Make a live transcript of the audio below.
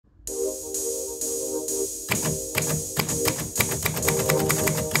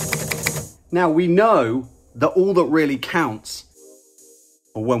Now we know that all that really counts,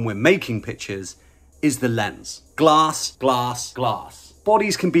 or when we're making pictures, is the lens. Glass, glass, glass.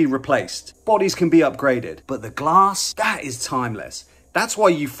 Bodies can be replaced, bodies can be upgraded, but the glass, that is timeless. That's why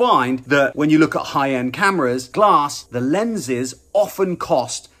you find that when you look at high-end cameras, glass, the lenses often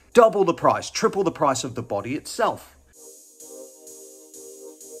cost double the price, triple the price of the body itself.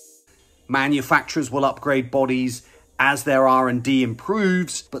 Manufacturers will upgrade bodies as their R&D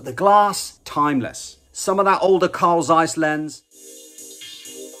improves, but the glass, timeless. Some of that older Carl Zeiss lens,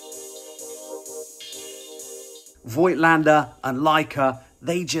 Voigtlander and Leica,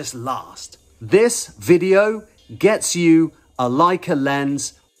 they just last. This video gets you a Leica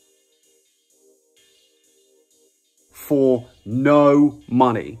lens for no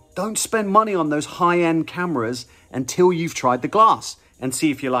money. Don't spend money on those high-end cameras until you've tried the glass and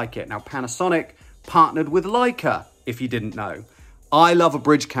see if you like it. Now, Panasonic partnered with Leica, if you didn't know. I love a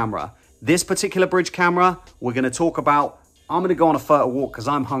bridge camera. This particular bridge camera we're gonna talk about. I'm gonna go on a photo walk because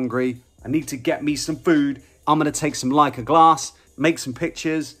I'm hungry. I need to get me some food. I'm gonna take some Leica glass, make some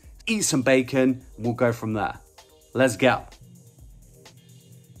pictures, eat some bacon, and we'll go from there. Let's go.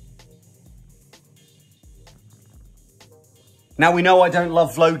 Now we know I don't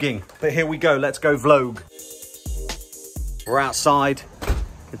love vlogging, but here we go, let's go vlog. We're outside,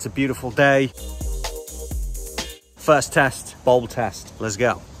 it's a beautiful day. First test, bulb test, let's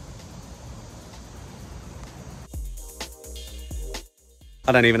go.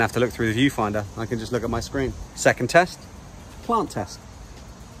 I don't even have to look through the viewfinder, I can just look at my screen. Second test, plant test.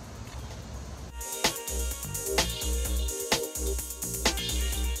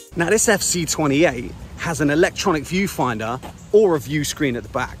 Now this FC28 has an electronic viewfinder or a view screen at the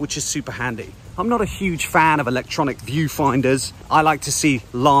back, which is super handy. I'm not a huge fan of electronic viewfinders. I like to see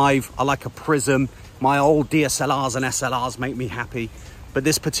live, I like a prism. My old DSLRs and SLRs make me happy. But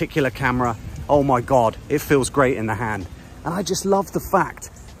this particular camera, oh my God, it feels great in the hand. And I just love the fact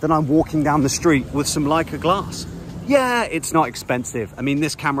that I'm walking down the street with some Leica glass. Yeah, it's not expensive. I mean,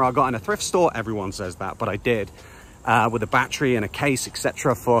 this camera I got in a thrift store, everyone says that, but I did. With a battery and a case,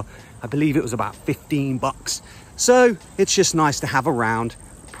 etc. for, I believe it was about 15 bucks. So it's just nice to have around.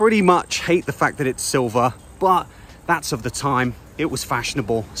 Pretty much hate the fact that it's silver, but that's of the time. It was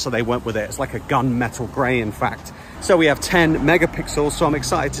fashionable, so they went with it. It's like a gunmetal gray, in fact. So we have 10 megapixels, so I'm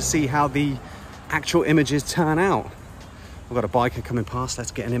excited to see how the actual images turn out. We've got a biker coming past,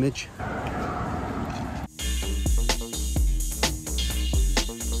 let's get an image.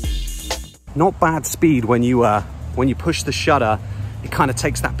 Not bad speed when you push the shutter, it kind of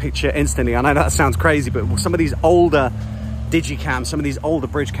takes that picture instantly. I know that sounds crazy, but some of these older digicams, some of these older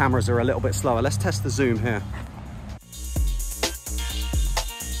bridge cameras are a little bit slower. Let's test the zoom here.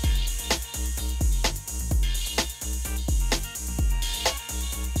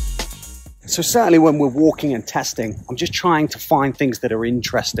 So certainly when we're walking and testing, I'm just trying to find things that are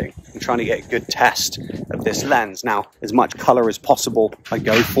interesting. I'm trying to get a good test of this lens. Now, as much color as possible I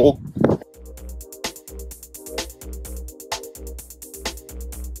go for.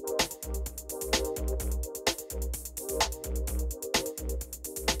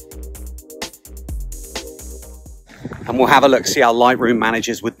 And we'll have a look, see how Lightroom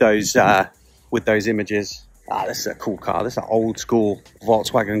manages with those images. Ah, this is a cool car. This is an old school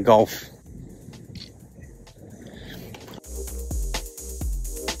Volkswagen Golf.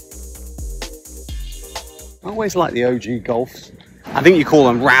 I always like the OG Golfs. I think you call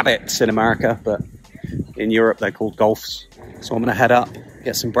them rabbits in America, but in Europe they're called Golfs. So I'm gonna head up,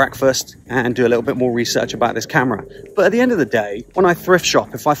 get some breakfast, and do a little bit more research about this camera. But at the end of the day, when I thrift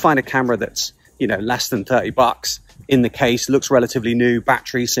shop, if I find a camera that's, you know, less than 30 bucks in the case, looks relatively new,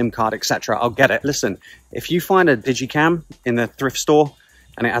 battery, SIM card, etc., I'll get it. Listen, if you find a digicam in the thrift store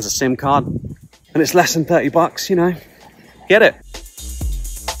and it has a SIM card and it's less than 30 bucks, you know, get it.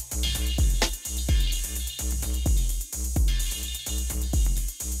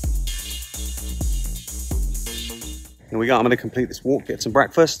 Here we go, I'm gonna complete this walk, get some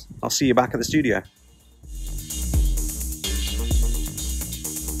breakfast. I'll see you back at the studio.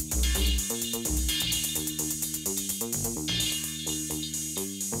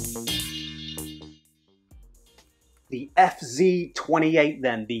 The FZ28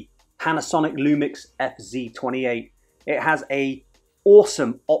 then, the Panasonic Lumix FZ28. It has a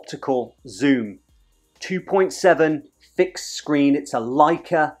awesome optical zoom. 2.7 fixed screen, it's a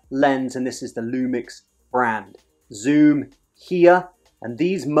Leica lens, and this is the Lumix brand. Zoom here, and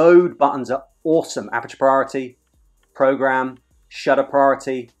these mode buttons are awesome. Aperture priority, program, shutter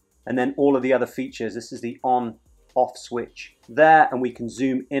priority, and then all of the other features. This is the on off switch there, and we can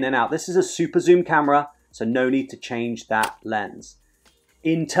zoom in and out. This is a super zoom camera, so no need to change that lens.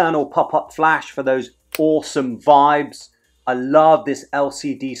 internal pop-up flash for those awesome vibes. I love this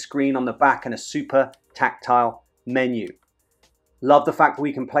LCD screen on the back and a super tactile menu. Love the fact that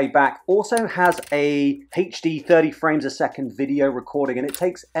we can play back. Also has a HD 30 frames a second video recording, and it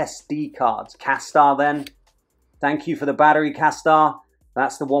takes SD cards. Castar then, thank you for the battery, Castar.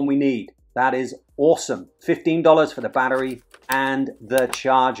 That's the one we need. That is awesome. $15 for the battery and the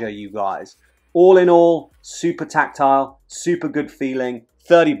charger, you guys. All in all, super tactile, super good feeling.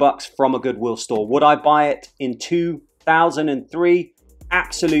 30 bucks from a Goodwill store. Would I buy it in 2003?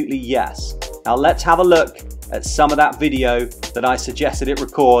 Absolutely yes. Now let's have a look at some of that video that I suggested it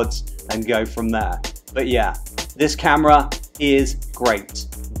records and go from there. But yeah, this camera is great.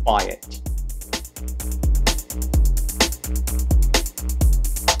 Buy it.